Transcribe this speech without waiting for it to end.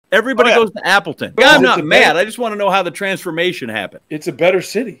Everybody goes to Appleton. Oh, I'm not mad. I just want to know how the transformation happened. It's a better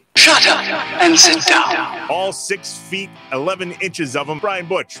city. Shut up and sit down. All 6 feet, 11 inches of them. Brian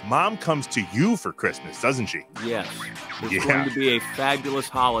Butch, Mom comes to you for Christmas, doesn't she? Yes. It's going to be a fabulous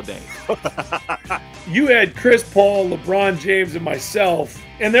holiday. You had Chris Paul, LeBron James, and myself,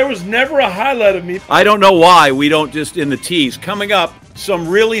 and there was never a highlight of me. I don't know why we don't just in the tees. Coming up, some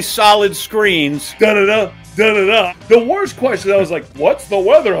really solid screens. Da-da-da. Da-da-da. The worst question, I was like, what's the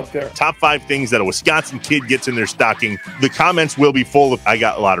weather up there? Top 5 things that a Wisconsin kid gets in their stocking. The comments will be full of, I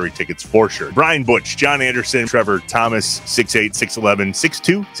got lottery tickets for sure. Brian Butch, John Anderson, Trevor Thomas, 6'8", 6'11",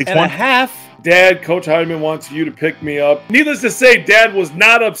 6'2", 6'1". And a half. Dad, Coach Heidemann wants you to pick me up. Needless to say, Dad was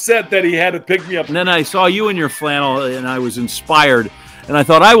not upset that he had to pick me up. And then I saw you in your flannel, and I was inspired. And I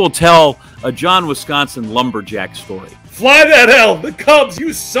thought, I will tell a John Wisconsin lumberjack story. Fly that hell. The Cubs,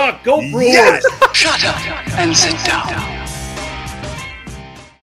 you suck. Go Brewers. Yes. Shut up and sit down.